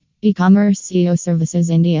E-commerce SEO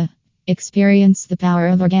Services India. Experience the power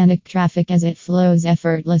of organic traffic as it flows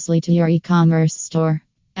effortlessly to your e-commerce store.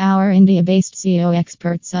 Our India-based SEO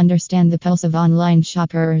experts understand the pulse of online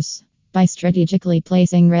shoppers. By strategically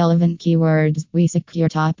placing relevant keywords, we secure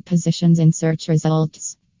top positions in search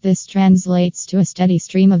results. This translates to a steady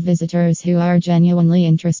stream of visitors who are genuinely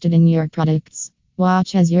interested in your products.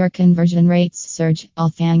 Watch as your conversion rates surge, all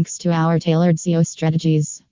thanks to our tailored SEO strategies.